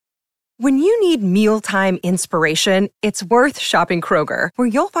When you need mealtime inspiration, it's worth shopping Kroger, where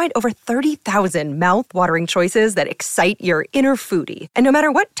you'll find over 30,000 mouth-watering choices that excite your inner foodie. And no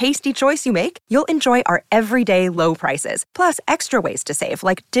matter what tasty choice you make, you'll enjoy our everyday low prices, plus extra ways to save,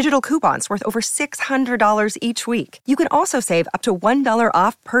 like digital coupons worth over $600 each week. You can also save up to $1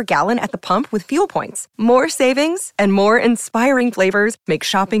 off per gallon at the pump with fuel points. More savings and more inspiring flavors make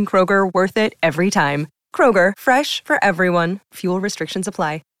shopping Kroger worth it every time. Kroger, fresh for everyone. Fuel restrictions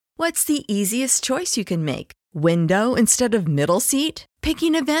apply. What's the easiest choice you can make? Window instead of middle seat?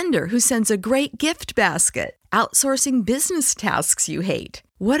 Picking a vendor who sends a great gift basket? Outsourcing business tasks you hate?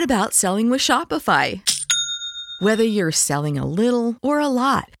 What about selling with Shopify? Whether you're selling a little or a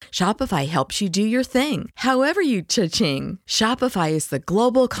lot, Shopify helps you do your thing, however you cha-ching. Shopify is the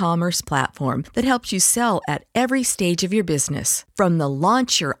global commerce platform that helps you sell at every stage of your business. From the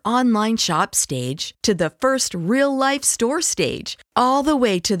launch your online shop stage to the first real-life store stage, all the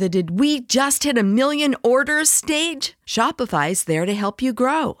way to the did we just hit 1 million orders stage. Shopify's there to help you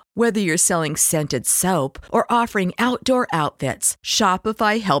grow. Whether you're selling scented soap or offering outdoor outfits,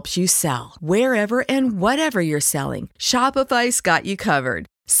 Shopify helps you sell. Wherever and whatever you're selling, Shopify's got you covered.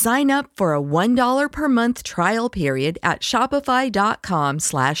 Sign up for a $1 per month trial period at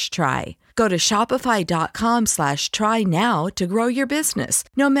shopify.com/try. Go to shopify.com/try now to grow your business,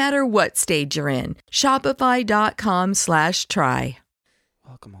 no matter what stage you're in. Shopify.com/try.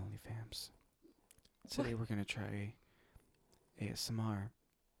 Welcome, OnlyFams. Today we're going to try ASMR.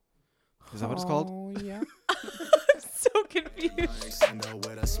 Is that what it's called? Oh, yeah. I'm so confused.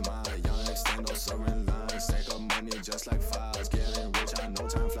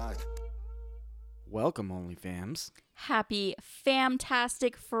 Welcome, OnlyFams. Happy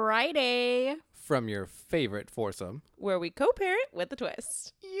Famtastic Friday, From your favorite foursome. where we co-parent with a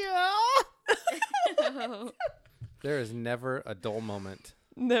twist. Yeah. There is never a dull moment.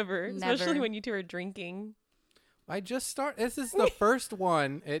 Never. Especially Never. when you two are drinking. This is the first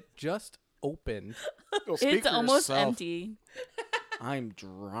one. It just opened. Go speak It's for almost yourself. empty. I'm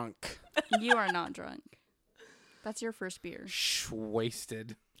drunk. You are not drunk. That's your first beer.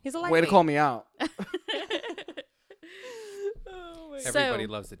 Wasted. He's a Way to lightweight. call me out. Oh my Everybody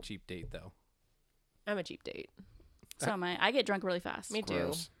So- loves a cheap date, though. I'm a cheap date. So am I. I get drunk really fast. Me too.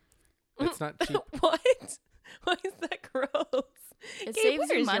 Gross. It's not cheap. What? Why is that gross? It Gabe, saves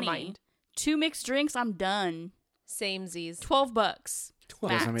where's you your money. mind? 2 mixed drinks, I'm done. Same Z's. $12.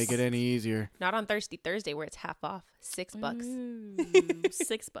 Doesn't make it any easier. Not on Thirsty Thursday where it's half off. $6. Ooh, $6.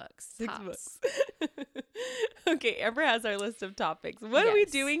 Six tops. bucks. Okay, Amber has our list of topics. What are we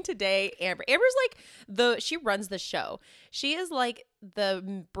Yes. doing today, Amber? Amber's like she runs the show. She is like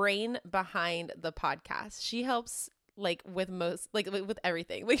the brain behind the podcast. She helps with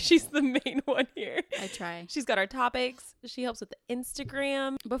everything. Like she's the main one here. I try. She's got our topics. She helps with the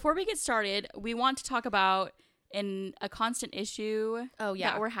Instagram. Before we get started, we want to talk about a constant issue Oh,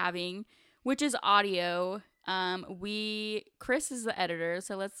 yeah. that we're having, which is audio. Chris is the editor,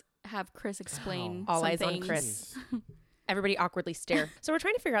 so let's have Chris explain All some eyes on things. Chris. Everybody awkwardly stare. So we're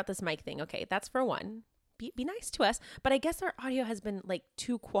trying to figure out this mic thing. Okay, that's for one. Be nice to us. But I guess our audio has been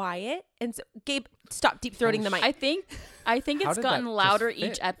too quiet. And so Gabe, stop deep throating the mic. I think How it's did gotten that louder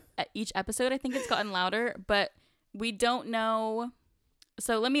just each episode. I think it's gotten louder, but we don't know.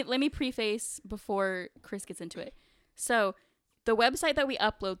 So let me preface before Chris gets into it. So the website that we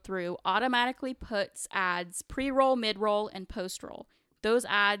upload through automatically puts ads pre-roll, mid-roll, and post-roll. Those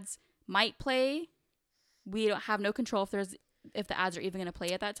ads might play. We don't have no control if the ads are even going to play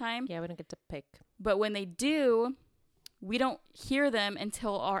at that time. Yeah, we don't get to pick. But when they do, we don't hear them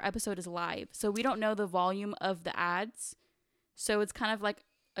until our episode is live. So we don't know the volume of the ads. So it's kind of like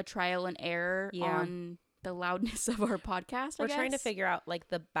a trial and error on the loudness of our podcast. We're trying to figure out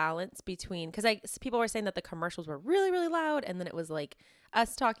the balance between, because people were saying that the commercials were really, really loud, and then it was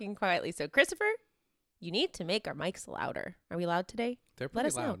us talking quietly. So Christopher, you need to make our mics louder. Are we loud today? They're Let pretty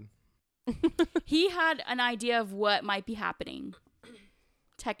us know. loud. He had an idea of what might be happening.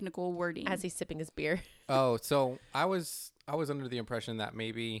 Technical wording. As he's sipping his beer. Oh, so I was under the impression that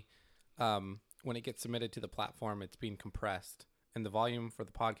maybe when it gets submitted to the platform, it's being compressed, and the volume for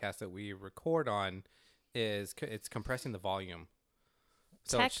the podcast that we record on it's compressing the volume.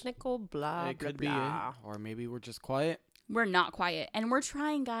 So Technical blah, It blah, could be, blah. or maybe we're just quiet. We're not quiet. And we're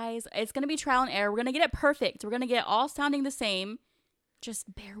trying, guys. It's going to be trial and error. We're going to get it perfect. We're going to get it all sounding the same.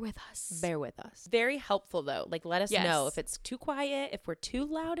 Just bear with us. Bear with us. Very helpful, though. Let us Yes. know if it's too quiet, if we're too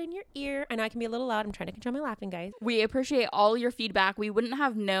loud in your ear. I know I can be a little loud. I'm trying to control my laughing, guys. We appreciate all your feedback. We wouldn't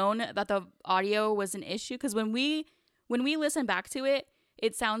have known that the audio was an issue because when we listen back to it,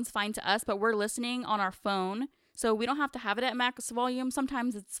 it sounds fine to us, but we're listening on our phone. So we don't have to have it at max volume.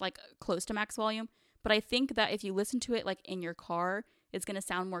 Sometimes it's like close to max volume. But I think that if you listen to it like in your car, it's going to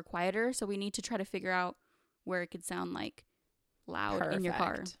sound more quieter. So we need to try to figure out where it could sound like loud in your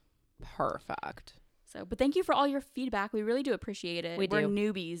car. Perfect. So, but thank you for all your feedback. We really do appreciate it. We're do.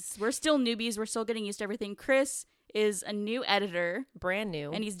 newbies. We're still newbies. We're still getting used to everything. Chris is a new editor. Brand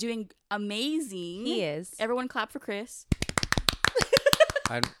new. And he's doing amazing. He is. Everyone clap for Chris.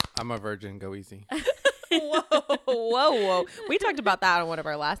 I'm a virgin. Go easy. Whoa. We talked about that on one of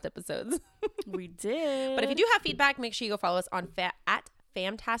our last episodes. We did. But if you do have feedback, make sure you go follow us on at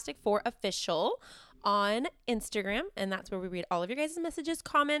Famtastic4Official on Instagram. And that's where we read all of your guys' messages,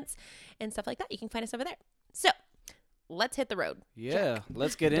 comments, and stuff like that. You can find us over there. So let's hit the road. Yeah,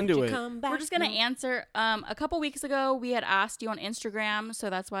 let's get Don't into you it. come back we're just going to no- answer. A couple weeks ago, we had asked you on Instagram. So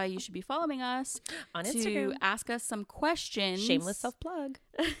that's why you should be following us on to Instagram. ask us some questions. Shameless self-plug.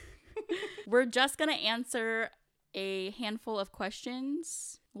 We're just going to answer a handful of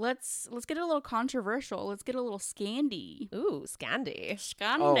questions. Let's get a little controversial. Let's get a little scandy. Ooh, Scandi.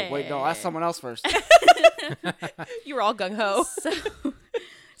 Oh, wait, no, ask someone else first. You were all gung-ho.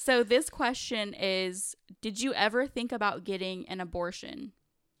 So this question is, did you ever think about getting an abortion?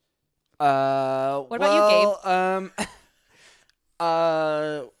 What about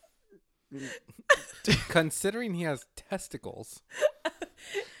you, Gabe? Considering he has testicles.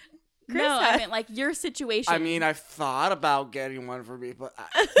 No, I meant like your situation. I mean, I've thought about getting one for me, but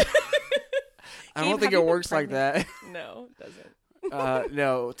I Gabe, don't think have you it been works like that. No, it doesn't.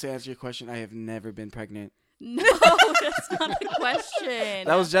 No, to answer your question, I have never been pregnant. No, that's not the question.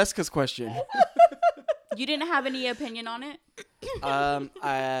 That was Jessica's question. You didn't have any opinion on it?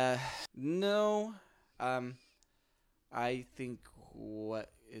 No. I think what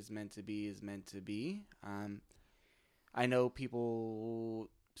is meant to be is meant to be. I know people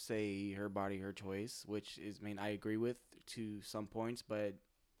say her body, her choice, which is, I mean, I agree with to some points, but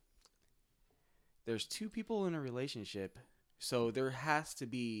there's two people in a relationship, so there has to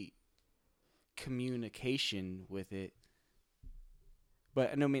be communication with it.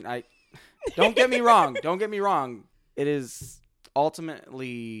 But no, I mean, don't get me wrong. Don't get me wrong. It is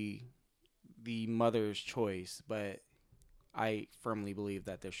ultimately the mother's choice, but I firmly believe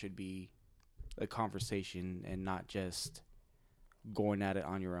that there should be a conversation and not just going at it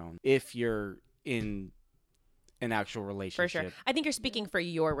on your own if you're in an actual relationship. For sure. I think you're speaking for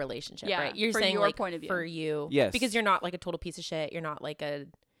your relationship, Yeah, right? You're for saying your like point of view. for you. Yes. Because you're not like a total piece of shit. You're not like a,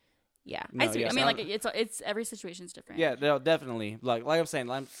 yeah. No, I see what yes. you're I saying. mean, like it's every situation's different. Yeah, no, definitely. Like I'm saying,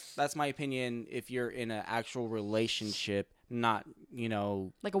 that's my opinion. If you're in an actual relationship, not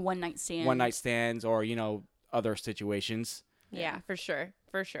Like a one night stand. one night stands or other situations. Yeah, for sure.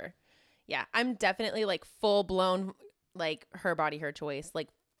 For sure. Yeah. I'm definitely like full blown, like her body, her choice. Like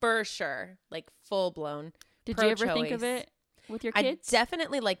for sure. Like full blown. Did you ever think of pro-choice. it with your I kids?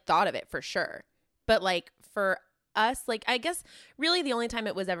 definitely like thought of it for sure. But like for us, like I guess really the only time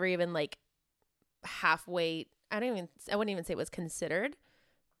it was ever even like halfway, I wouldn't even say it was considered,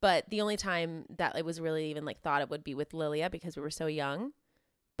 but the only time that it was really even like thought it would be with Lilia because we were so young.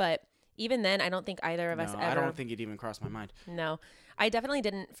 But even then, I don't think either of us ever. I don't think it even crossed my mind. No, I definitely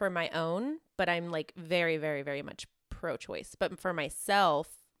didn't for my own, but I'm like very, very, very much pro-choice. But for myself,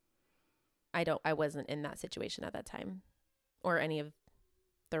 I wasn't in that situation at that time or any of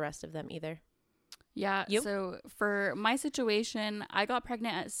the rest of them either. Yeah. You? So for my situation, I got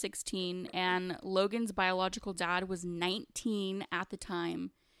pregnant at 16 and Logan's biological dad was 19 at the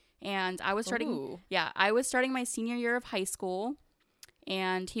time. And I was starting I was starting my senior year of high school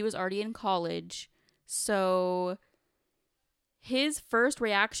and he was already in college. So his first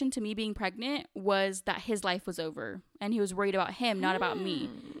reaction to me being pregnant was that his life was over and he was worried about him, not about me.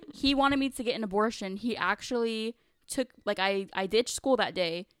 He wanted me to get an abortion. He actually took, like, I ditched school that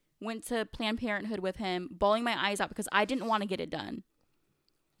day, went to Planned Parenthood with him, bawling my eyes out because I didn't want to get it done.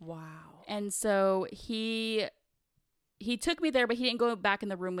 Wow. And so he took me there, but he didn't go back in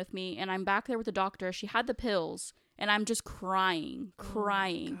the room with me. And I'm back there with the doctor. She had the pills and I'm just crying.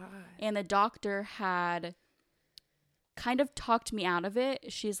 And the doctor had kind of talked me out of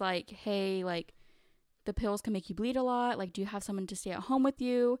it. She's like, hey, like, the pills can make you bleed a lot. Like, do you have someone to stay at home with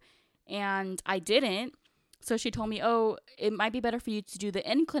you? And I didn't. So she told me, oh, it might be better for you to do the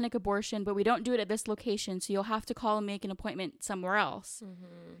in-clinic abortion, but we don't do it at this location. So you'll have to call and make an appointment somewhere else.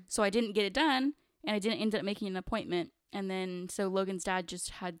 Mm-hmm. So I didn't get it done and I didn't end up making an appointment. And then, so Logan's dad just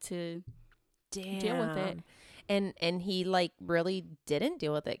had to deal with it. And he like really didn't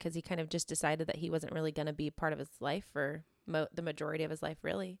deal with it because he kind of just decided that he wasn't really going to be part of his life for the majority of his life,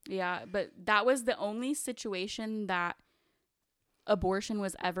 really. Yeah, but that was the only situation that abortion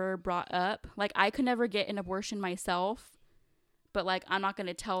was ever brought up. Like, I could never get an abortion myself, but like, I'm not going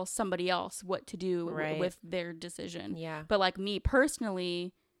to tell somebody else what to do Right. with their decision. Yeah. But like me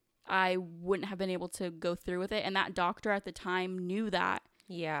personally, I wouldn't have been able to go through with it. And that doctor at the time knew that.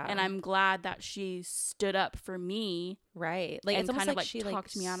 Yeah. And I'm glad that she stood up for me. right. Like And it's almost kind of like like she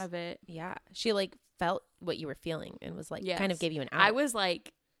talked me out of it. Yeah. She like felt what you were feeling and was like kind of Yes. gave you an out. I was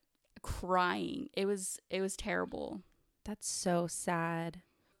like crying. It was terrible. That's so sad.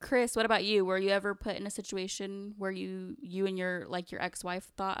 Chris, what about you? Were you ever put in a situation where you and your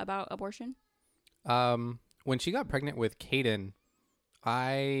ex-wife thought about abortion? When she got pregnant with Caden,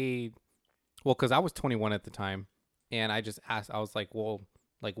 because I was 21 at the time, and I just asked, I was like, well,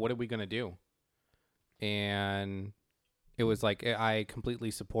 like, what are we going to do? And it was like, I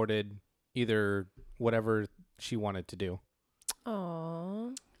completely supported either whatever she wanted to do.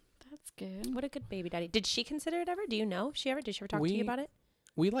 Oh, That's good. what a good baby daddy. Did she consider it ever? Do you know? Did she ever talk to you about it?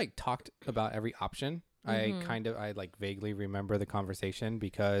 We like talked about every option. Mhm. I like vaguely remember the conversation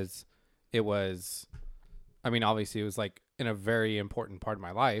because it was, I mean, obviously it was like in a very important part of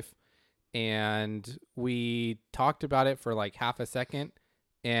my life. And we talked about it for like half a second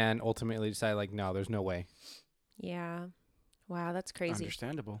and ultimately decided like, no, there's no way. Yeah. Wow, that's crazy.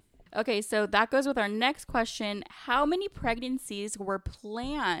 Understandable. Okay, so that goes with our next question. How many pregnancies were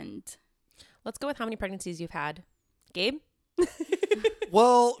planned? Let's go with how many pregnancies you've had. Gabe?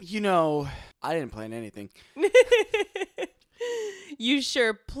 Well, I didn't plan anything. You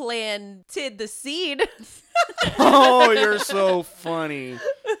sure planted the seed. Oh, you're so funny.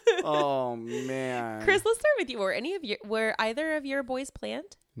 Oh man. Chris, let's start with you. Were either of your boys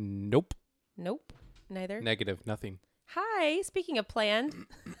planned? Nope. Nope. Neither. Negative. Nothing. Hi, speaking of planned,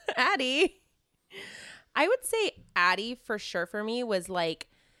 Addie. I would say Addie for sure for me was like,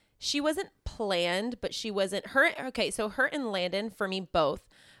 she wasn't planned, but she wasn't so her and Landon for me both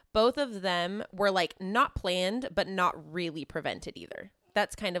of them were like not planned, but not really prevented either.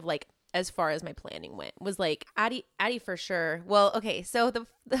 That's kind of like as far as my planning went, was like Addie for sure. Well, okay. So the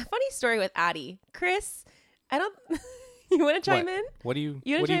funny story with Addie, Chris, you want to chime in? What do you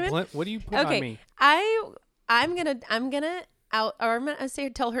wanna chime in? what do you put on me? I'm gonna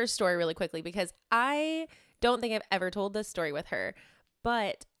tell her story really quickly because I don't think I've ever told this story with her.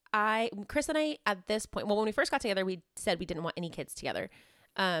 But Chris and I at this point, well, when we first got together, we said we didn't want any kids together.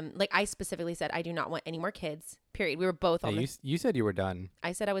 Like I specifically said, I do not want any more kids. Period. We were both on. You said you were done,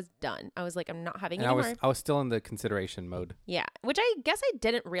 I said I was done. I was like, I'm not having and any more. I was still in the consideration mode. Yeah, which I guess I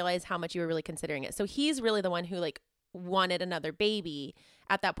didn't realize how much you were really considering it. So he's really the one who like wanted another baby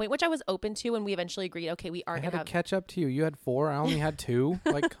at that point, which I was open to, and we eventually agreed. Okay, we are I had gonna to have. catch up to you. You had 4. I only had 2.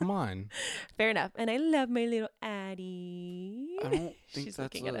 Like, come on. Fair enough. And I love my little Addie. I don't think She's that's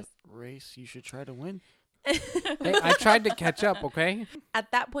looking at a us. race you should try to win. Hey, I tried to catch up. Okay.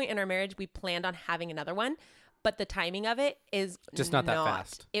 At that point in our marriage, we planned on having another one, but the timing of it is Just not that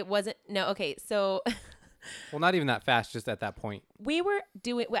fast. It wasn't. No. Okay. So Well, not even that fast. Just at that point. we were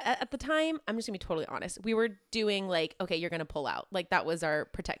doing at the time. I'm just gonna be totally honest. We were doing like, okay, you're gonna pull out. Like that was our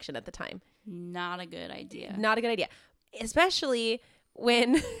protection at the time. Not a good idea. Not a good idea, especially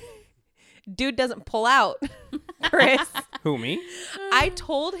when dude doesn't pull out. Chris, Who, me? I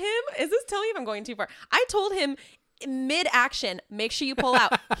told him. Is this telling you if I'm going too far? I told him mid-action, make sure you pull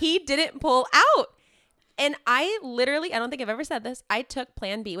out. He didn't pull out. And I don't think I've ever said this. I took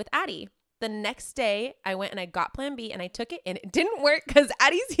Plan B with Addie. The next day, I went and I got Plan B and I took it and it didn't work because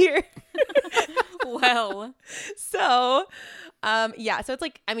Addie's here. Well, So, yeah. So it's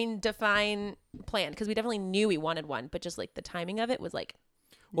like, I mean, define plan because we definitely knew we wanted one, but just like the timing of it was like,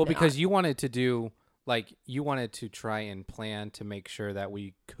 Well, not. because you wanted to do you wanted to try and plan to make sure that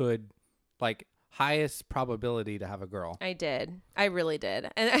we could highest probability to have a girl. I did. I really did.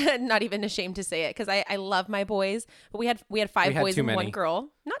 And I'm not even ashamed to say it because I love my boys, but we had 5 We had boys too and one many. girl.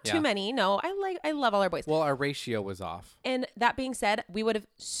 Not Yeah. too many. No, I love all our boys. Well, our ratio was off. And that being said, we would have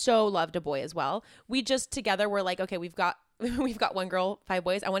so loved a boy as well. We just together were like, okay, we've got one girl, 5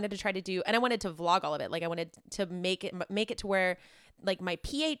 boys. I wanted to try to do, and I wanted to vlog all of it. Like I wanted to make it to where like my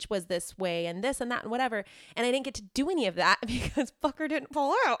pH was this way and this and that and whatever. And I didn't get to do any of that because fucker didn't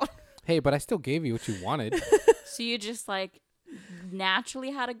pull out. Hey, but I still gave you what you wanted. so you just like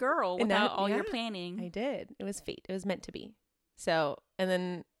naturally had a girl And without that- all your yeah. planning. I did. It was fate. It was meant to be. So, and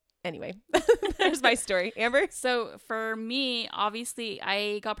then anyway, there's my story. Amber? So for me, obviously,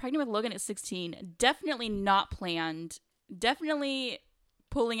 I got pregnant with Logan at 16. Definitely not planned. Definitely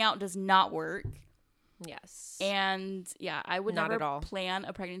pulling out does not work. Yes. And yeah, I would Not never at all. plan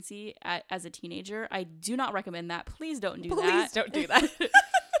a pregnancy as a teenager. I do not recommend that. Please don't do that. Please don't do that.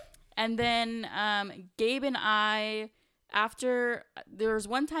 And then Gabe and I after there was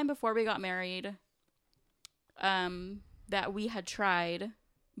one time before we got married that we had tried,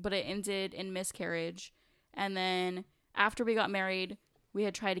 but it ended in miscarriage. And then after we got married, we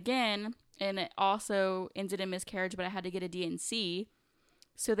had tried again, and it also ended in miscarriage, but I had to get a D&C.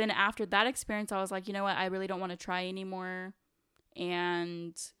 So then after that experience, I was like, you know what? I really don't want to try anymore.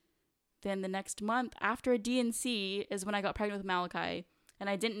 And then the next month after a D&C is when I got pregnant with Malachi. And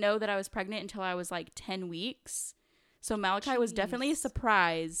I didn't know that I was pregnant until I was like 10 weeks. So Malachi was definitely a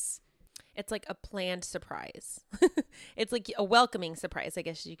surprise. It's like a planned surprise. It's like a welcoming surprise, I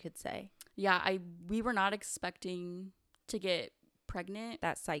guess you could say. Yeah, we were not expecting to get pregnant.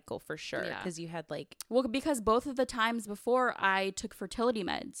 That cycle for sure. Yeah. Because you had like, Well, because both of the times before I took fertility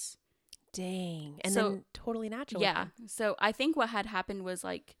meds. dang. And So- then totally natural. Yeah. So I think what had happened was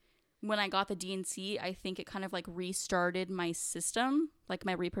like when I got the D&C, I think it kind of like restarted my system, like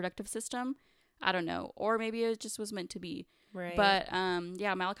my reproductive system. I don't know. Or maybe it just was meant to be. Right. But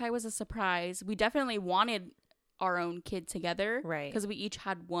yeah, Malachi was a surprise. We definitely wanted our own kid together. Right. Because we each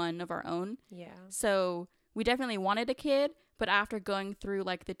had one of our own. yeah. So we definitely wanted a kid. But after going through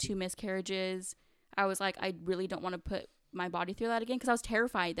like the 2 miscarriages, I was like, I really don't want to put my body through that again. Because I was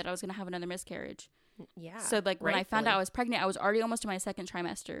terrified that I was going to have another miscarriage. Yeah. So like when I found out I rightfully. was pregnant, I was already almost in my 2nd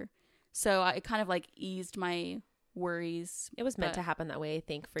trimester. So it kind of like eased my worries. It was meant but- to happen that way, I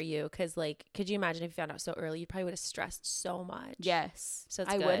think, for you. Because, like, could you imagine if you found out so early? You probably would have stressed so much. Yes. So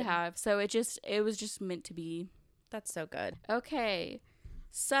it's I would good. have. So it was just meant to be. That's so good. Okay.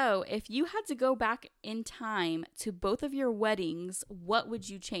 So if you had to go back in time to both of your weddings, what would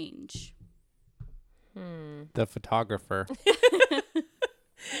you change? The photographer.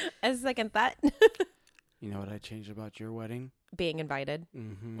 I second that. You know what I changed about your wedding? Being invited.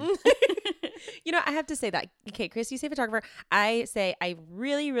 Mm-hmm. You know, I have to say that. Okay, Chris, you say photographer. I say I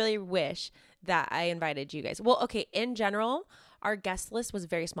really, really wish that I invited you guys. Well, okay, in general, our guest list was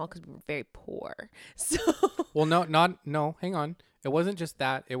very small because we were very poor. So Well, no, hang on. It wasn't just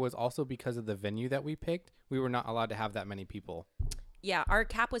that. It was also because of the venue that we picked. We were not allowed to have that many people. yeah, our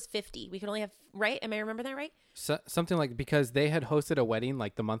cap was 50. We could only have, right? Am I remember that right? So, something like because they had hosted a wedding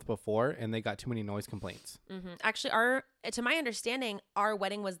like the month before and they got too many noise complaints. Mm-hmm. Actually, to my understanding, our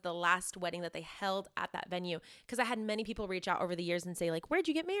wedding was the last wedding that they held at that venue because I had many people reach out over the years and say like, "Where'd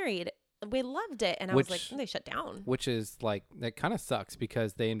you get married? We loved it," and I was like, "They shut down." Which is like, that kind of sucks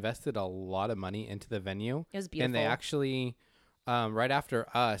because they invested a lot of money into the venue. It was beautiful. And they actually, right after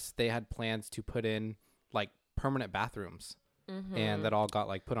us, they had plans to put in like permanent bathrooms. And that all got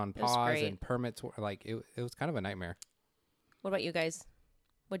like put on was pause great. and permits were like, it was kind of a nightmare. What about you guys?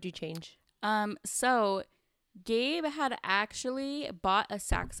 What'd you change? So Gabe had actually bought a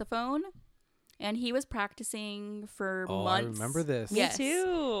saxophone and he was practicing for months. I remember this. Yes.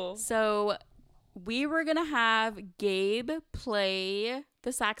 too. So we were going to have Gabe play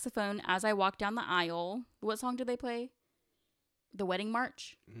the saxophone as I walked down the aisle. What song did they play? The Wedding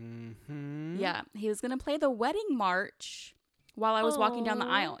March? Mm-hmm. Yeah. He was going to play the Wedding March while I was walking down the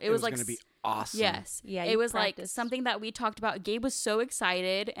aisle. It was like going to be awesome. Yes. Yeah, It you was like practiced. something that we talked about. Gabe was so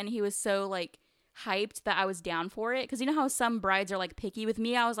excited and he was so like hyped that I was down for it. Because you know how some brides are like picky with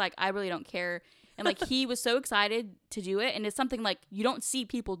me? I was like, I really don't care. And like he was so excited to do it. And it's something like you don't see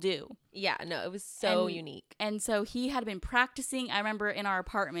people do. Yeah, no, it was so And- unique. And so he had been practicing. I remember in our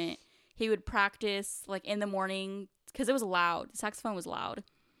apartment, he would practice like in the morning because it was loud. The saxophone was loud.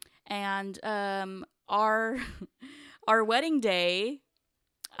 And our wedding day,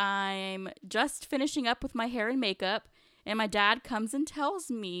 I'm just finishing up with my hair and makeup, and my dad comes and tells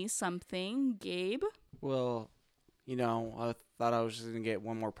me something. Gabe? Well, you know, I thought I was just going to get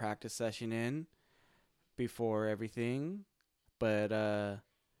one more practice session in before everything. But the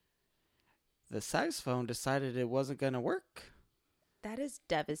saxophone decided it wasn't going to work. That is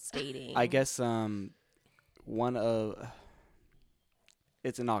devastating. I guess one of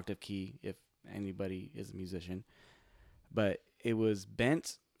it's an octave key if anybody is a musician, but it was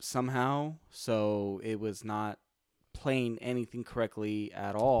bent somehow, so it was not playing anything correctly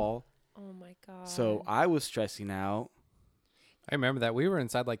at all. Oh my god. So I was stressing out. I remember that we were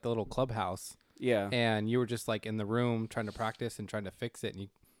inside like the little clubhouse Yeah. and you were just like in the room trying to practice and trying to fix it. And you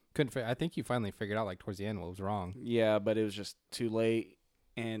couldn't, I think you finally figured out like towards the end what was wrong. Yeah, but it was just too late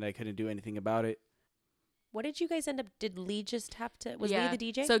and I couldn't do anything about it. What did you guys end up? Did Lee just have to? Was Yeah. Lee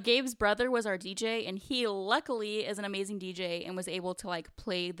the DJ? So Gabe's brother was our DJ, and he luckily is an amazing DJ and was able to like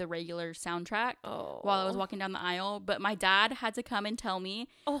play the regular soundtrack while I was walking down the aisle. But my dad had to come and tell me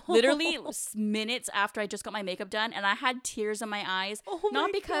literally minutes after I just got my makeup done, and I had tears in my eyes. Oh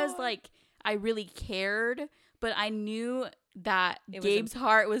Not my because God. like I really cared, but I knew that It was Gabe's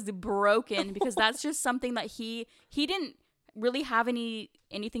heart was broken because that's just something that he didn't really have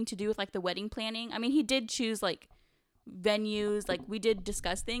anything to do with like the wedding planning. I mean, he did choose like venues, like we did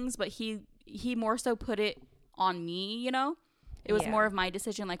discuss things, but he more so put it on me, you know? It was more of my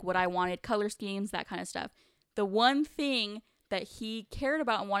decision, like what I wanted, color schemes, that kind of stuff. The one thing that he cared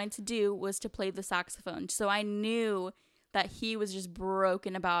about and wanted to do was to play the saxophone. So I knew that he was just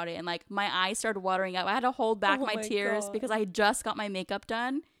broken about it. And like my eyes started watering up. I had to hold back my tears because I just got my makeup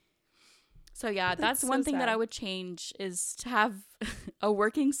done. So yeah, that's one thing that I would change, is to have a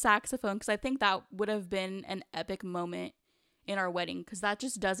working saxophone, because I think that would have been an epic moment in our wedding, because that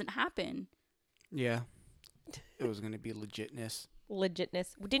just doesn't happen. Yeah. It was going to be legitness.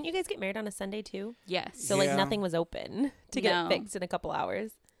 Didn't you guys get married on a Sunday too? Yes. So like nothing was open to get No. fixed in a couple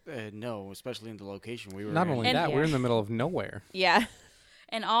hours. No, especially in the location we were Not in. only that, we're in the middle of nowhere. Yeah.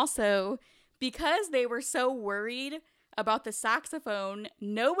 And also, because they were so worried about the saxophone,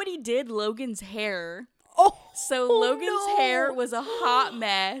 nobody did Logan's hair. Oh, So Logan's hair was a hot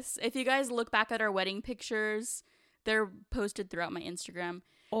mess. If you guys look back at our wedding pictures, they're posted throughout my Instagram.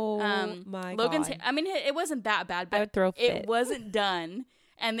 Oh my Logan's God. I mean, it wasn't that bad, I but would throw a fit. it wasn't done.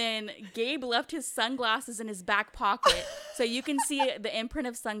 And then Gabe left his sunglasses in his back pocket, so you can see the imprint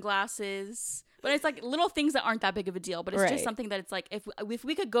of sunglasses. But it's like little things that aren't that big of a deal. But it's Right. just something that it's like, if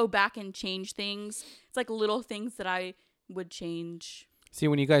we could go back and change things, it's like little things that I would change. See,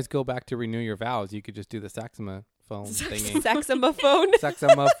 when you guys go back to renew your vows, you could just do the saxophone thingy. Saxophone.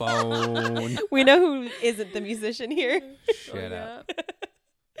 Saxophone. We know who isn't the musician here. Shut up.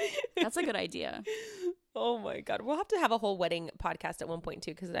 That's a good idea. Oh my God. We'll have to have a whole wedding podcast at one point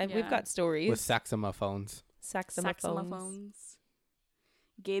too, because we've Yeah. got stories. With saxophones. Saxophones.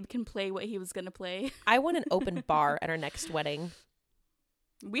 Gabe can play what he was going to play. I want an open bar at our next wedding.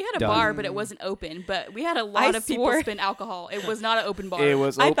 We had a Done. bar, but it wasn't open. But we had a lot of people swore- spend alcohol. It was not an open bar. It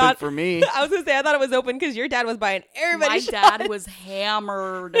was I open thought- for me. I was going to say, I thought it was open because your dad was buying everybody My shots. dad was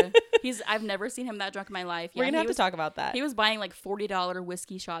hammered. I've never seen him that drunk in my life. We're Yeah, going to have he was- to talk about that. He was buying like $40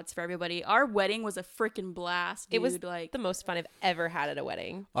 whiskey shots for everybody. Our wedding was a freaking blast, dude. It was like the most fun I've ever had at a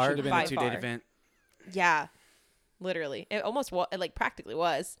wedding. Should have been by a 2-day far. event. Yeah. Literally. It almost was, like practically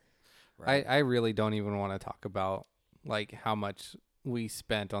was. I really don't even want to talk about like how much we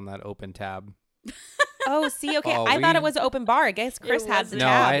spent on that open tab. Oh, see, okay. Oh, I thought we- it was open bar. I guess Chris had the wasn't. No,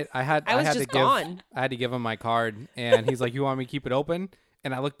 tab. I had I was had just to give gone. I had to give him my card, and he's like, "You want me to keep it open?"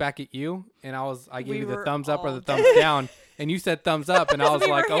 And I looked back at you, and I gave We you the were thumbs up or all the thumbs down, and you said thumbs up, and I was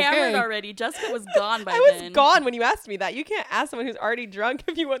we like, were hammered "Okay." already. Jessica was gone by I was then. gone when you asked me that. You can't ask someone who's already drunk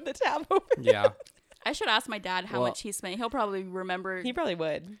if you want the tab open. Yeah. I should ask my dad how Well- much he spent. He'll probably remember. He probably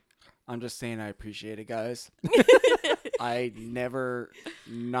would. I'm just saying I appreciate it, guys. I never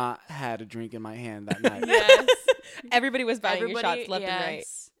not had a drink in my hand that night. Yes. Everybody was buying your Everybody, shots left and right.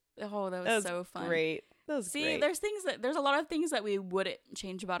 yes. Oh, that was, That was so fun. great. That was See, great. there's a lot of things that we wouldn't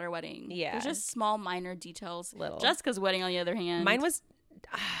change about our wedding. Yeah. There's just small, minor details. Little. Jessica's wedding, on the other hand. Mine was,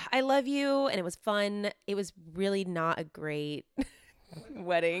 I love you, and it was fun. It was really not a great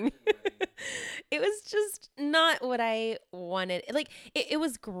wedding. It was just not what I wanted. Like it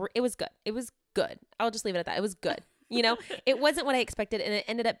was it was good. It was good. I'll just leave it at that. It was good. You know, it wasn't what I expected, and it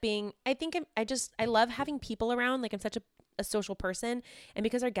ended up being. I think I love having people around. Like I'm such a social person, and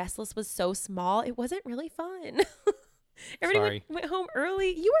because our guest list was so small, it wasn't really fun. Everybody went home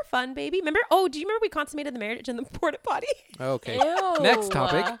early. You were fun, baby. Remember? Oh, do you remember we consummated the marriage in the porta potty? Okay. Ew. Next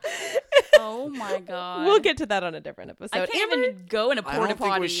topic. Oh my god. We'll get to that on a different episode. I can't even go in a I porta don't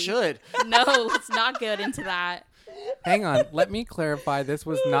potty. think we should. No, let's not get into that. Hang on. Let me clarify. This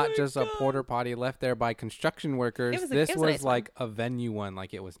was not just a porta potty left there by construction workers. It was This a was nice one. like a venue one.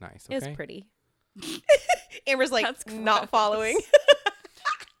 Like it was nice. Okay. It was pretty. Amber's like That's not gross. following.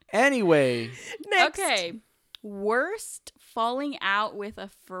 Anyway, Next. Okay. Worst falling out with a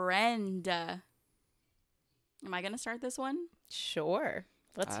friend. Am I going to start this one? Sure.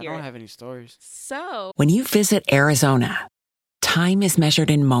 Let's I hear don't it. have any stories. So, When you visit Arizona, time is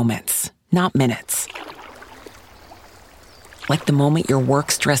measured in moments, not minutes. Like the moment your work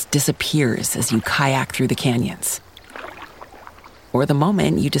stress disappears as you kayak through the canyons. Or the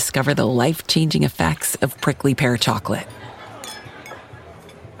moment you discover the life-changing effects of prickly pear chocolate.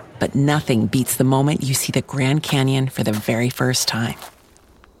 But nothing beats the moment you see the Grand Canyon for the very first time.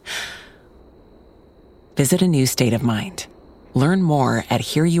 Visit a new state of mind. Learn more at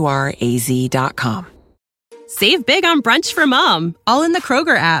hereyouareaz.com. Save big on brunch for mom, all in the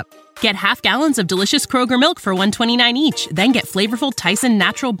Kroger app. Get half gallons of delicious Kroger milk for $1.29 each. Then get flavorful Tyson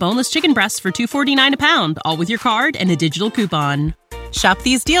natural boneless chicken breasts for $2.49 a pound, all with your card and a digital coupon. Shop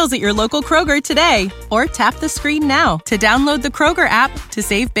these deals at your local Kroger today, or tap the screen now to download the Kroger app to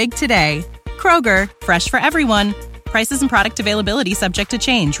save big today. Kroger, fresh for everyone. Prices and product availability subject to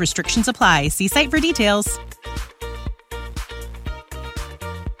change. Restrictions apply. See site for details.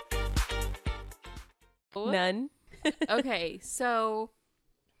 None. Okay, so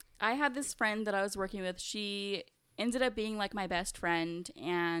I had this friend that I was working with. She ended up being like my best friend,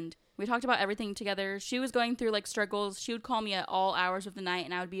 and we talked about everything together. She was going through like struggles. She would call me at all hours of the night,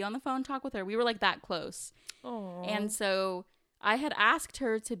 and I would be on the phone, talk with her. We were like that close. Aww. And so I had asked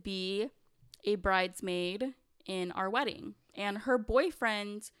her to be a bridesmaid in our wedding, and her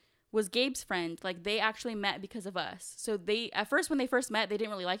boyfriend was Gabe's friend. Like, they actually met because of us. So at first, when they first met, they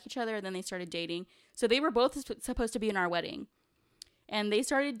didn't really like each other, and then they started dating. So they were both supposed to be in our wedding, and they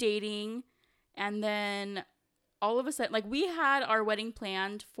started dating, and then all of a sudden, like, we had our wedding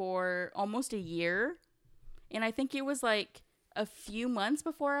planned for almost a year, and I think it was like a few months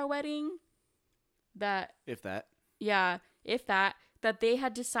before our wedding that If that. they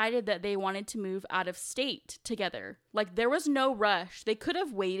had decided that they wanted to move out of state together. Like, there was no rush. They could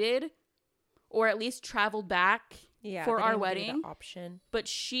have waited or at least traveled back for our wedding. Option. But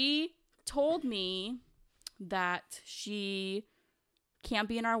she told me that she can't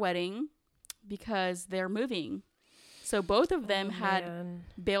be in our wedding because they're moving. So both of them had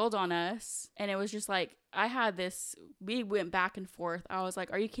bailed on us, and it was just like, we went back and forth. I was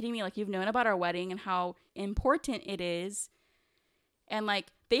like, are you kidding me? Like, you've known about our wedding and how important it is. And like,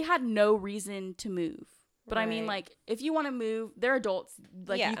 they had no reason to move. But I mean, like, if you want to move, they're adults,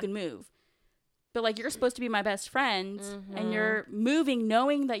 like, you can move. But like, you're supposed to be my best friend, and you're moving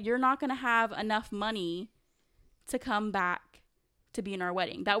knowing that you're not going to have enough money to come back to be in our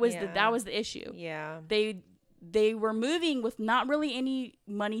wedding. That was the issue. Yeah. They were moving with not really any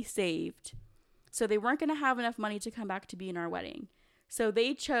money saved. So they weren't going to have enough money to come back to be in our wedding. So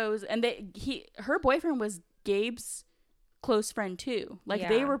they chose, and her boyfriend was Gabe's close friend too. Like,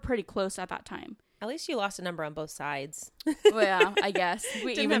 they were pretty close at that time. At least you lost a number on both sides. Well, yeah, I guess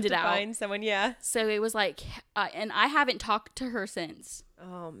we Didn't evened have it to out. find someone, yeah. So it was like, and I haven't talked to her since.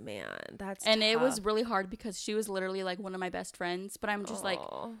 Oh man, that's and tough. it was really hard because she was literally like one of my best friends. But I'm just like,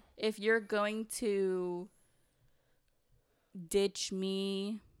 if you're going to ditch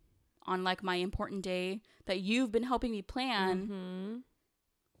me on like my important day that you've been helping me plan,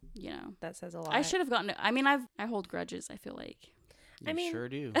 you know, that says a lot. I should have gotten. I mean, I hold grudges. I feel like. You sure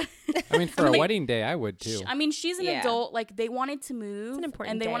do. I mean, for a wedding day, I would too. I mean, she's an adult. Like, they wanted to move. It's an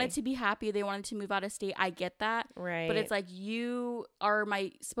important and they day. wanted to be happy. They wanted to move out of state. I get that. Right. But it's like, you are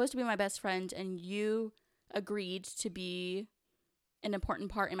supposed to be my best friend, and you agreed to be an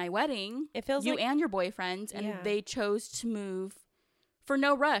important part in my wedding. It feels you like, and your boyfriend, and they chose to move for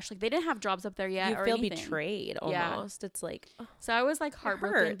no rush. Like, they didn't have jobs up there yet. you feel betrayed almost. It's like, so I was like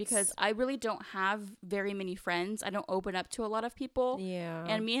heartbroken hurts. because I really don't have very many friends. I don't open up to a lot of people. yeah.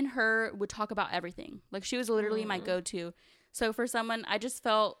 And me and her would talk about everything. Like, she was literally my go-to. So for someone, I just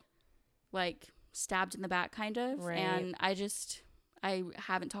felt like stabbed in the back, kind of. Right. And I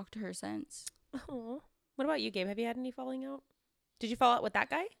haven't talked to her since. Oh. What about you, Gabe? Have you had any falling out? Did you fall out with that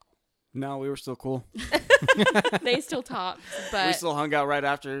guy? No, we were still cool. They still talk, but We still hung out right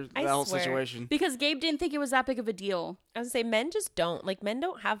after I that whole swear. situation. because Gabe didn't think it was that big of a deal. I was gonna say, men just don't. Like, men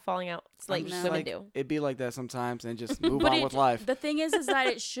don't have falling outs like I'm just women like, do. It'd be like that sometimes and just move But on with life. The thing is that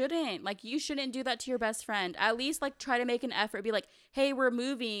it shouldn't. Like, you shouldn't do that to your best friend. At least, like, try to make an effort. Be like, hey, we're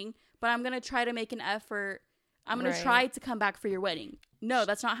moving, but I'm going to try to make an effort. I'm going to try to come back for your wedding. No,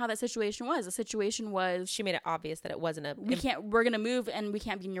 that's not how that situation was. The situation was, She made it obvious that it wasn't a. we're going to move and we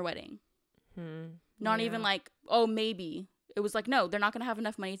can't be in your wedding. Not even like, oh, maybe. It was like, no, they're not going to have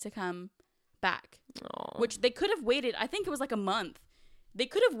enough money to come back. Aw. Which they could have waited. I think it was like a month. They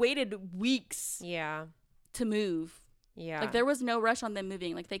could have waited weeks Yeah. to move. Yeah. Like, there was no rush on them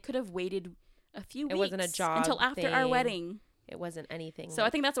moving. Like, they could have waited a few weeks. It wasn't a job until after our thing. wedding. It wasn't anything. So I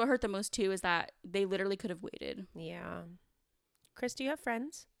think that's what hurt the most too, is that they literally could have waited. Yeah. Chris, do you have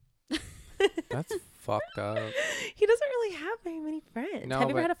friends? That's fucked up. He doesn't really have very many friends. No, have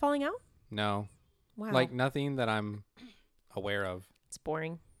you ever but- had a falling out? No, Wow. like nothing that I'm aware of. It's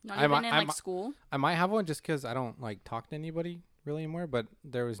boring. Not I'm- even in I'm- like school. I might have one just because I don't like talk to anybody really anymore. But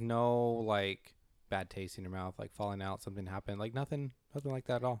there was no like bad taste in your mouth, like falling out, something happened, like nothing like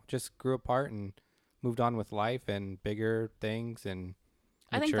that at all. Just grew apart and moved on with life and bigger things and.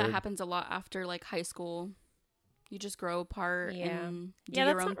 I think that matured. happens a lot after like high school. You just grow apart Yeah. and do Yeah,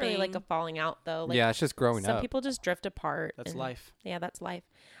 your that's own not really thing. like a falling out though. Like, Yeah, it's just growing some up. people just drift apart. That's and- life. Yeah, that's life.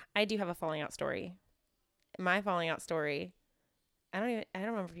 I do have a falling out story. My falling out story. I don't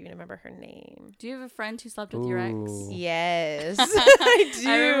remember if you even remember her name. Do you have a friend who slept with your ex? Ooh. Yes, I do.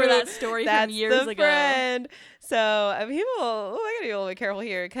 I remember that story That's from years the ago. friend. So people, I gotta be a little bit careful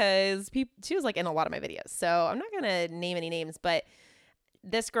here because she was like in a lot of my videos. So I'm not gonna name any names, but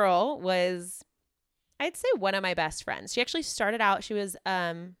this girl was, I'd say, one of my best friends. She actually started out, she was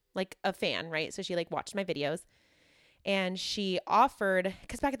like a fan, right? So she like watched my videos, and she offered,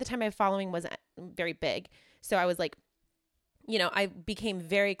 because back at the time my following wasn't very big, so I was like, you know, I became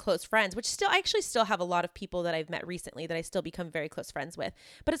very close friends, which I actually still have a lot of people that I've met recently that I still become very close friends with,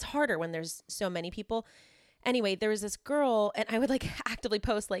 but it's harder when there's so many people. Anyway, there was this girl, and I would like actively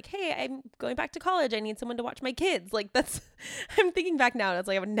post like, hey, I'm going back to college. I need someone to watch my kids. Like I'm thinking back now, and it's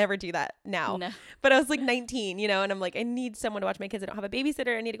like, I would never do that now. No. But I was like 19, you know, and I'm like, I need someone to watch my kids. I don't have a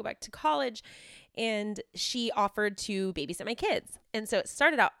babysitter. I need to go back to college. And she offered to babysit my kids. And so it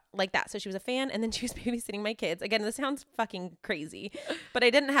started out like that. So she was a fan, and then she was babysitting my kids. Again, this sounds fucking crazy, but I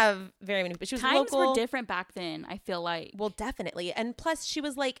didn't have very many, but she was Times local. were different back then, I feel like. Well, definitely. And plus she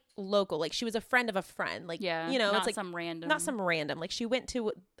was like local, like she was a friend of a friend. Like, yeah, you know, not it's like not some random, like she went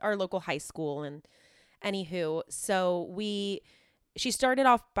to our local high school. And anywho, so she started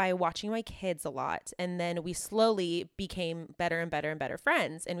off by watching my kids a lot, and then we slowly became better and better and better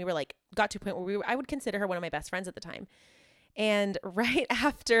friends. And we were like, got to a point where I would consider her one of my best friends at the time. And right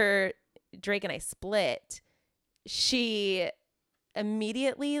after Drake and I split, she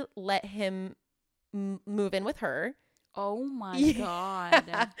immediately let him move in with her. Oh my God.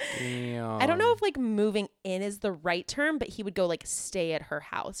 Damn. I don't know if like moving in is the right term, but he would go like stay at her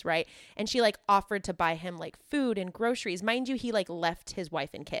house, right? And she like offered to buy him like food and groceries. Mind you, he like left his wife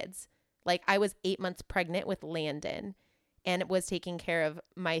and kids. Like I was 8 months pregnant with Landon and was taking care of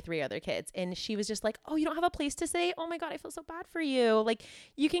my 3 other kids. And she was just like, oh, you don't have a place to stay? Oh my God, I feel so bad for you. Like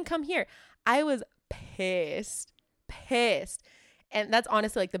you can come here. I was pissed. And that's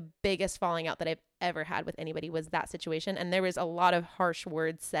honestly like the biggest falling out that I've ever had with anybody was that situation. And there was a lot of harsh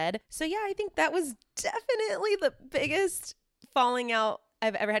words said. So yeah, I think that was definitely the biggest falling out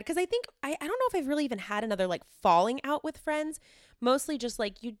I've ever had. Cause I think, I don't know if I've really even had another like falling out with friends. Mostly just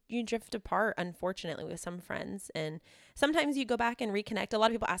like you drift apart, unfortunately, with some friends. And sometimes you go back and reconnect. A lot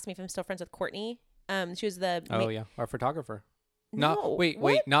of people ask me if I'm still friends with Courtney. She was the... yeah, our photographer. No, wait,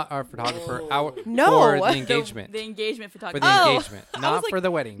 not our photographer. For the engagement. The engagement photographer. For the engagement, not for the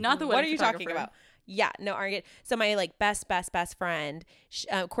wedding. Not the wedding. What are you talking about? Yeah, no, so my like best friend,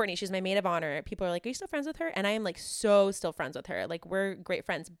 Courtney, she's my maid of honor. People are like, are you still friends with her? And I am like so still friends with her. Like we're great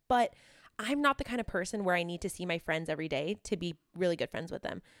friends, but I'm not the kind of person where I need to see my friends every day to be really good friends with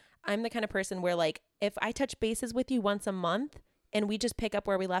them. I'm the kind of person where like, if I touch bases with you once a month and we just pick up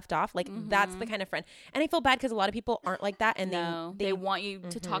where we left off, like that's the kind of friend. And I feel bad because a lot of people aren't like that. And they want you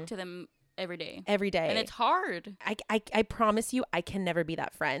to talk to them every day. And it's hard. I promise you, I can never be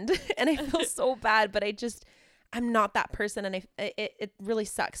that friend. And I feel so bad, but I'm not that person. And it really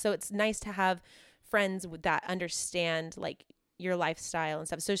sucks. So it's nice to have friends that understand like your lifestyle and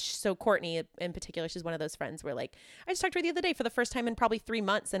stuff. So Courtney in particular, she's one of those friends where like, I just talked to her the other day for the first time in probably 3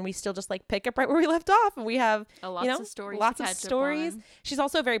 months, and we still just like pick up right where we left off, and we have lots of stories. She's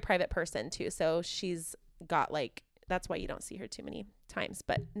also a very private person too. So she's got like, that's why you don't see her too many times,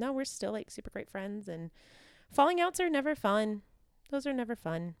 but no, we're still like super great friends, and falling outs are never fun. Those are never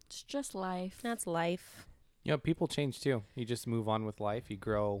fun. It's just life. That's life. Yeah. People change too. You just move on with life. You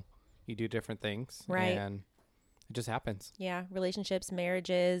grow, you do different things. Right. And it just happens. Yeah. Relationships,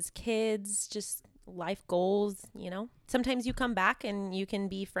 marriages, kids, just life goals, sometimes you come back and you can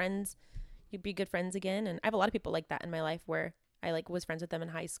be friends. You'd be good friends again. And I have a lot of people like that in my life where I like was friends with them in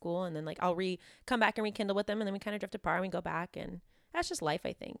high school, and then like I'll come back and rekindle with them, and then we kind of drift apart and we go back, and that's just life,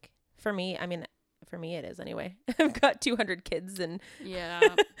 I think. For me, it is anyway. I've got 200 kids, and yeah.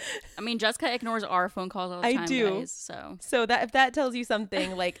 I mean, Jessica ignores our phone calls all the time. I do. Guys, so that if that tells you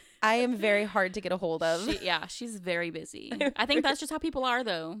something, like I am very hard to get a hold of. She's very busy. I think that's just how people are,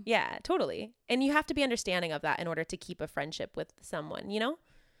 though. Yeah, totally. And you have to be understanding of that in order to keep a friendship with someone,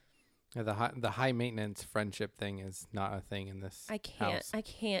 Yeah, the high maintenance friendship thing is not a thing in this house. I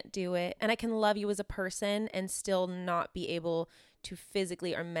can't do it. And I can love you as a person and still not be able to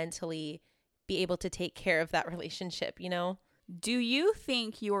physically or mentally be able to take care of that relationship, Do you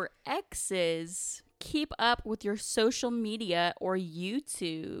think your exes keep up with your social media or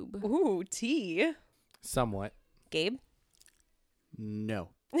YouTube? Ooh, tea. Somewhat. Gabe? No.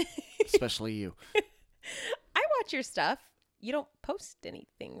 Especially you. I watch your stuff. You don't post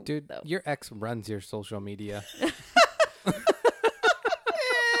anything, dude, though. Your ex runs your social media.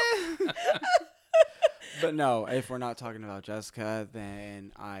 But no, if we're not talking about Jessica,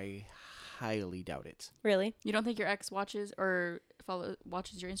 then I highly doubt it. Really? You don't think your ex watches your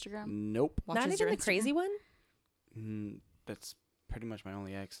Instagram? Nope. Not even the crazy one? That's pretty much my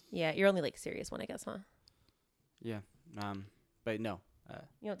only ex. Yeah, you're only like serious one, I guess, huh? Yeah. But no,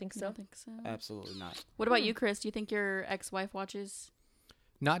 You don't think I so? don't think so. absolutely not. What about you, Chris? Do you think your ex-wife watches?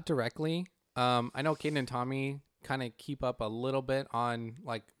 Not directly. I know Caden and Tommy kind of keep up a little bit on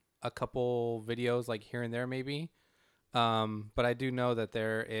like a couple videos, like here and there, maybe. But I do know that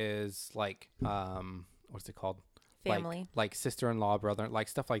there is like, what's it called? Family. Like sister-in-law, brother, like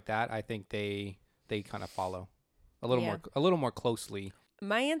stuff like that. I think they kind of follow a little Yeah. more closely.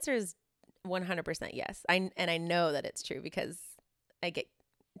 My answer is 100% yes. I know that it's true because I get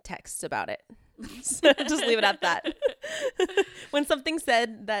texts about it. So just leave it at that. When something's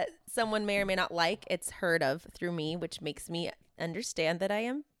said that someone may or may not like, it's heard of through me, which makes me understand that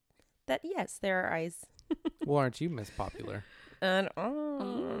yes, there are eyes. Well, aren't you Miss Popular? And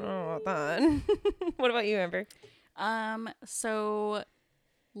what about you, Amber? So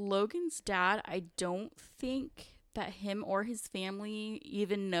Logan's dad, I don't think that him or his family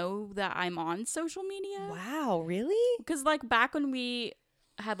even know that I'm on social media. Wow, really? Because like back when we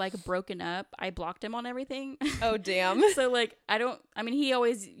had like broken up, I blocked him on everything. Oh, damn. So like he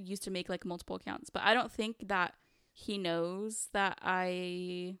always used to make like multiple accounts, but I don't think that he knows that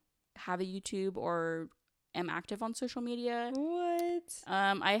I have a YouTube or am active on social media. What?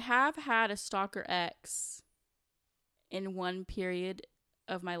 I have had a stalker ex in one period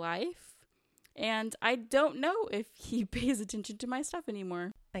of my life, and I don't know if he pays attention to my stuff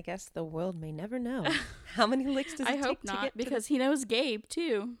anymore. I guess the world may never know. How many licks does it I take hope to not, get to because he knows Gabe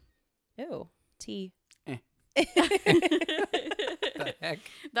too. Ew. T. The heck?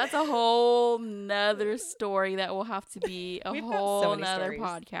 That's a whole nother story that will have to be a We've got so whole many nother stories.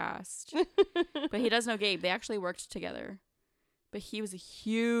 podcast. But he does know Gabe. They actually worked together. But he was a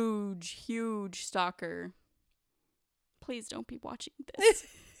huge stalker. Please don't be watching this.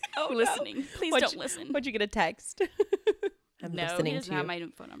 Oh, listening. Please What'd don't listen. What'd you get a text? I'm no, listening he doesn't to have you.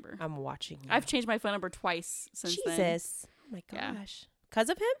 my phone number. I'm watching you. I've changed my phone number twice since then. Jesus. Oh my Yeah. gosh. Because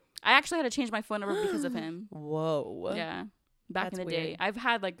of him? I actually had to change my phone number because of him. Whoa. Yeah. Back That's in the day.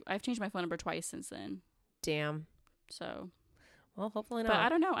 weird. I've changed my phone number twice since then. Damn. So, Well, hopefully not. but I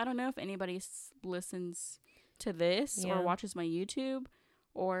don't know. I don't know if anybody listens to this Yeah. or watches my YouTube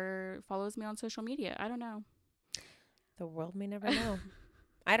or follows me on social media. I don't know. The world may never know.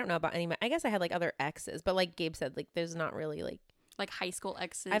 I don't know about any. I guess I had like other exes, but like Gabe said, like there's not really like. Like high school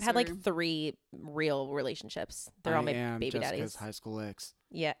exes. I've had or- like 3 real relationships. They're all I my am baby Jessica's daddies. high school ex.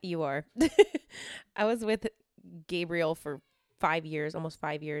 Yeah, you are. I was with Gabriel for 5 years, almost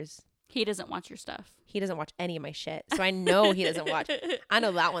 5 years. He doesn't watch your stuff. He doesn't watch any of my shit, so I know he doesn't watch. I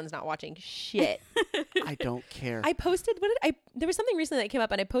know that one's not watching shit. I don't care. I posted there was something recently that came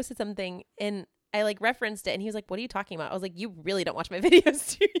up, and I posted something and I like referenced it, and he was like, "What are you talking about?" I was like, "You really don't watch my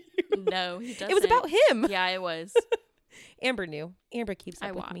videos, do you?" No, he doesn't. It was about him. Yeah, it was. Amber knew. Amber keeps up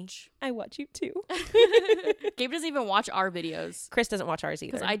I with watch. me. I watch you too. Gabe doesn't even watch our videos Chris doesn't watch ours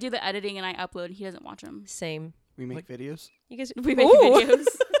either. because I do the editing and I upload. And he doesn't watch them. Same. we make videos. You guys, We make Ooh. videos.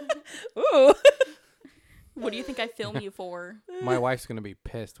 Ooh. What do you think I film you for? My wife's gonna be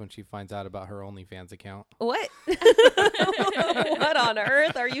pissed when she finds out about her OnlyFans account. What? What on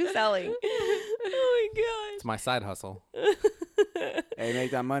earth are you selling? Oh my It's my side hustle. Hey,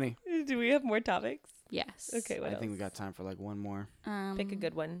 make that money. gosh. Do we have more topics? Yes. Okay, what I think we else? got time for like one more. Pick a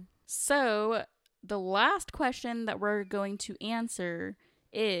good one. So the last question that we're going to answer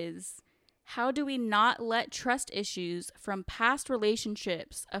is, how do we not let trust issues from past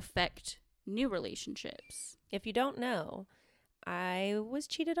relationships affect new relationships? If you don't know, I was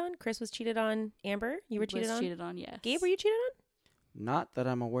cheated on. Chris was cheated on. Amber, you were cheated Was on. cheated on, yes. Gabe, were you cheated Not that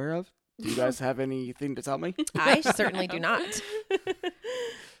I'm aware of. Do you guys have anything to tell me? on? I certainly do not.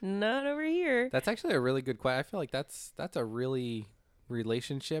 Not over here. That's actually a really good question. I feel like that's a really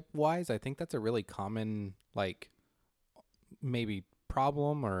relationship wise. I think that's a really common like maybe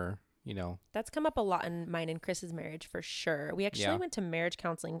problem or That's come up a lot in mine and Chris's marriage for sure. We actually Yeah. went to marriage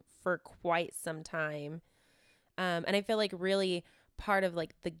counseling for quite some time. And I feel like really part of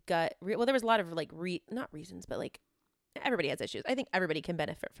like the gut, well, there was a lot of like, not reasons, but like everybody has issues. I think everybody can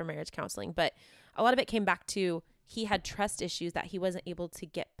benefit from marriage counseling, but a lot of it came back to he had trust issues that he wasn't able to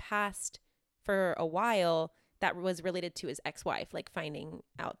get past for a while that was related to his ex-wife, like finding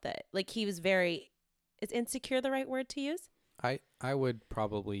out that like he was is insecure the right word to use? I would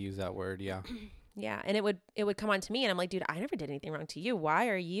probably use that word, yeah. Yeah, and it would come on to me, and I'm like, dude, I never did anything wrong to you. Why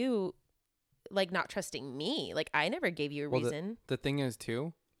are you like not trusting me? Like I never gave you a Well, reason. The thing is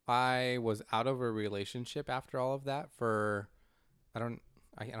too, I was out of a relationship after all of that for I don't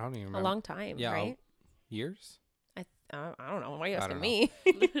even remember. A long time, Yeah, right? years. I don't know. Why are you I asking don't me?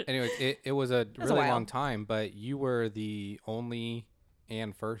 Anyways, it was a was a really while. long time, but you were the only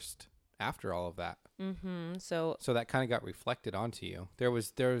and first after all of that. Mm-hmm. So that kind of got reflected onto you. There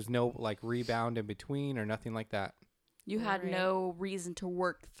was no like rebound in between or nothing like that. You had Right. no reason to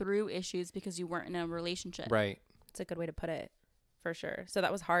work through issues because you weren't in a relationship. Right. it's a good way to put it, for sure. So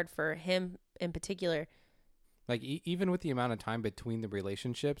that was hard for him in particular. Like even with the amount of time between the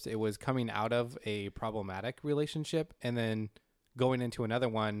relationships, it was coming out of a problematic relationship and then going into another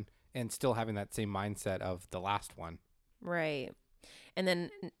one and still having that same mindset of the last one. Right. And then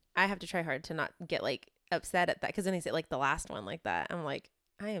I have to try hard to not get like upset at that, because then they say like the last one like that. I'm like,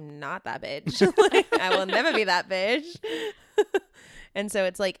 I am not that bitch. Like, I will never be that bitch. And so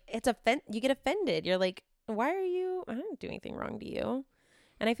it's like, you get offended. You're like, why are you, I didn't do anything wrong to you.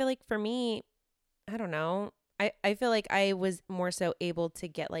 And I feel like for me, I don't know. I feel like I was more so able to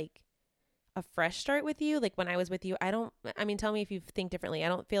get like a fresh start with you. Like when I was with you, tell me if you think differently. I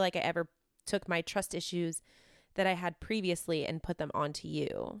don't feel like I ever took my trust issues that I had previously and put them onto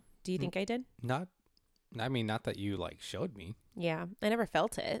you. Do you think I did? Not that you like showed me. Yeah, I never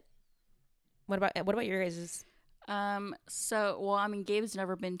felt it. What about your guys's? Gabe's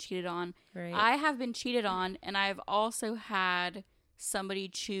never been cheated on. Right. I have been cheated on, and I've also had somebody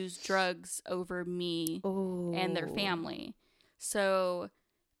choose drugs over me and their family. So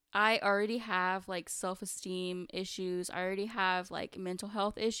I already have like self-esteem issues. I already have like mental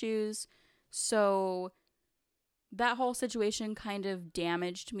health issues. So that whole situation kind of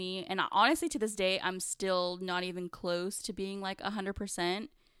damaged me. And honestly, to this day, I'm still not even close to being like 100%.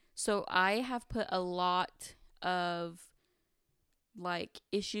 So I have put a lot of like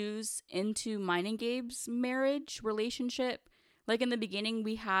issues into mine and Gabe's marriage relationship. Like in the beginning,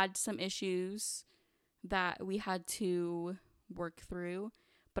 we had some issues that we had to work through.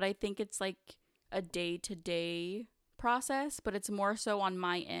 But I think it's like a day-to-day process, but it's more so on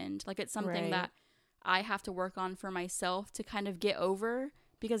my end. Like it's something Right. that I have to work on for myself to kind of get over,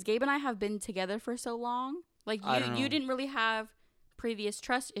 because Gabe and I have been together for so long. Like you didn't really have previous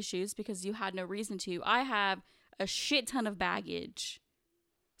trust issues because you had no reason to. I have a shit ton of baggage.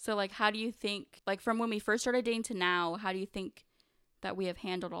 So like, how do you think, like from when we first started dating to now, how do you think that we have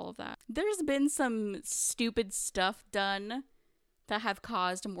handled all of that? There's been some stupid stuff done that have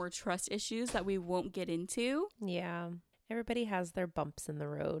caused more trust issues that we won't get into. Yeah. Everybody has their bumps in the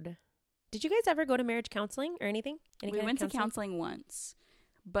road. Did you guys ever go to marriage counseling or anything? We went to counseling once,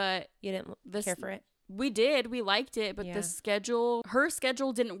 but You didn't care for it? we did. We liked it, but Yeah. her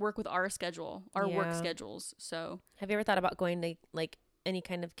schedule didn't work with our schedule, our work Yeah. schedules. So Have you ever thought about going to like any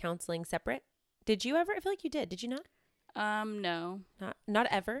kind of counseling separate? Did you ever? I feel like you did. Did you not? no. Not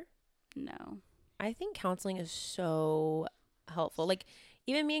ever. No. I think counseling is so helpful. Like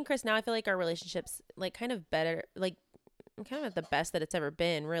even me and Chris now, I feel like our relationship's like kind of better, like kind of at the best that it's ever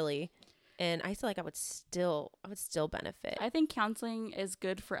been, really. And I feel like I would still benefit. I think counseling is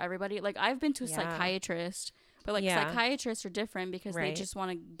good for everybody. Like I've been to a Yeah. psychiatrist, but like Yeah. psychiatrists are different because they Right. just want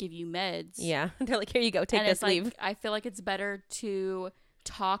to give you meds. Yeah. They're like, here you go, take and this, it's like, leave. I feel like it's better to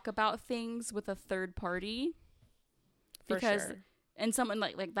talk about things with a third party, For because sure. and someone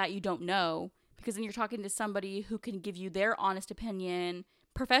like that you don't know, because then you're talking to somebody who can give you their honest opinion,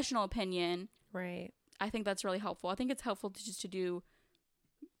 professional opinion. Right. I think that's really helpful. I think it's helpful to do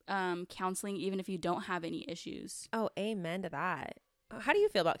counseling even if you don't have any issues. Oh, amen to that. How do you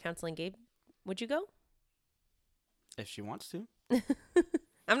feel about counseling, Gabe? Would you go? If she wants to.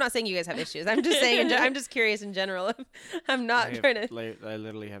 I'm not saying you guys have issues. I'm just saying, I'm just curious in general. I'm not trying to. I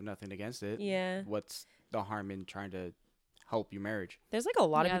literally have nothing against it. Yeah. What's the harm in trying to help your marriage? There's like a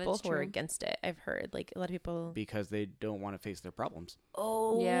lot Yeah, of people that's who are true. against it. I've heard like a lot of people. Because they don't want to face their problems.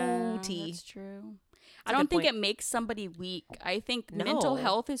 Oh, Yeah, T. that's true. a I don't good think point. it makes somebody weak. I think No. mental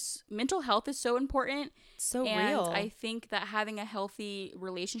health is so important. So and real. I think that having a healthy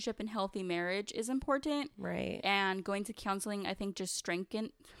relationship and healthy marriage is important. Right. And going to counseling, I think, just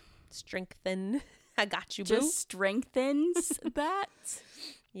Strengthen. I got you, boo. just strengthens that.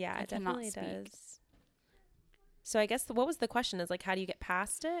 Yeah, I it cannot definitely speak. does. So I guess what was the question is like, how do you get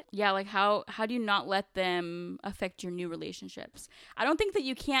past it? Yeah, like how do you not let them affect your new relationships? I don't think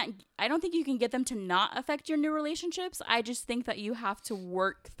you can get them to not affect your new relationships. I just think that you have to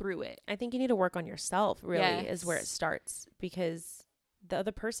work through it. I think you need to work on yourself, really, is where it Yes. starts, because the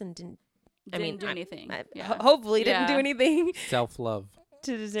other person didn't Didn't do anything. Yeah. hopefully didn't do Yeah. anything Self-love.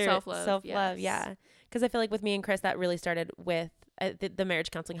 to deserve Self-love, self-love. yes. Yeah. Because I feel like with me and Chris, that really started with the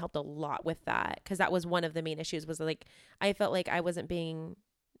marriage counseling helped a lot with that, because that was one of the main issues, was like I felt like I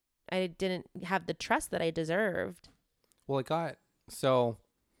didn't have the trust that I deserved. Well, it got so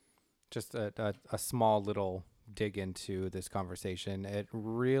just a small little dig into this conversation. It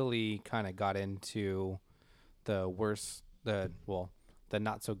really kind of got into the the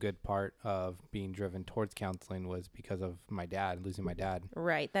not so good part of being driven towards counseling was because of my dad, losing my dad.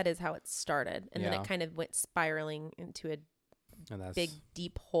 Right. That is how it started. And then Yeah. it kind of went spiraling into a And that's big,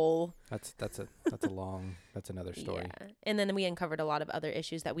 deep hole. that's another story. Yeah. And then we uncovered a lot of other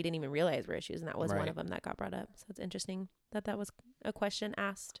issues that we didn't even realize were issues. And that was one Right. of them that got brought up. So it's interesting that was a question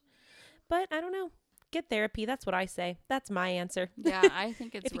asked. But I don't know. Get therapy. That's what I say. That's my answer. Yeah, I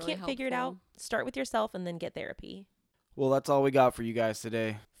think it's if you really can't figure it out, helpful. start with yourself and then get therapy. Well, that's all we got for you guys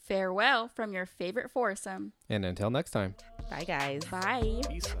today. Farewell from your favorite foursome. And until next time. Bye, guys. Bye.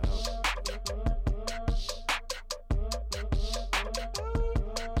 Peace out.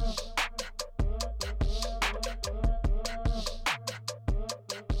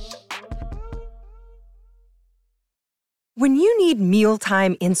 When you need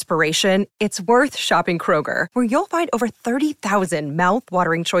mealtime inspiration, it's worth shopping Kroger, where you'll find over 30,000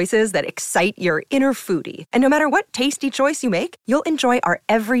 mouth-watering choices that excite your inner foodie. And no matter what tasty choice you make, you'll enjoy our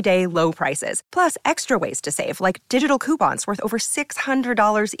everyday low prices, plus extra ways to save, like digital coupons worth over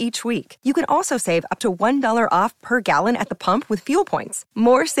 $600 each week. You can also save up to $1 off per gallon at the pump with fuel points.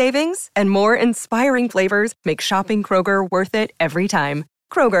 More savings and more inspiring flavors make shopping Kroger worth it every time.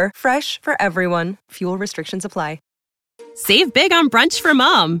 Kroger, fresh for everyone. Fuel restrictions apply. Save big on brunch for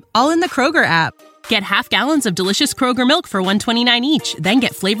mom, all in the Kroger app. Get half gallons of delicious Kroger milk for $1.29 each. Then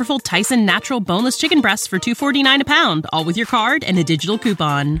get flavorful Tyson natural boneless chicken breasts for $2.49 a pound, all with your card and a digital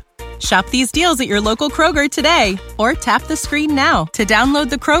coupon. Shop these deals at your local Kroger today, or tap the screen now to download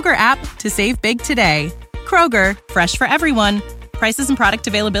the Kroger app to save big today. Kroger, fresh for everyone. Prices and product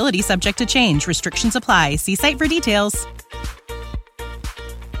availability subject to change. Restrictions apply. See site for details.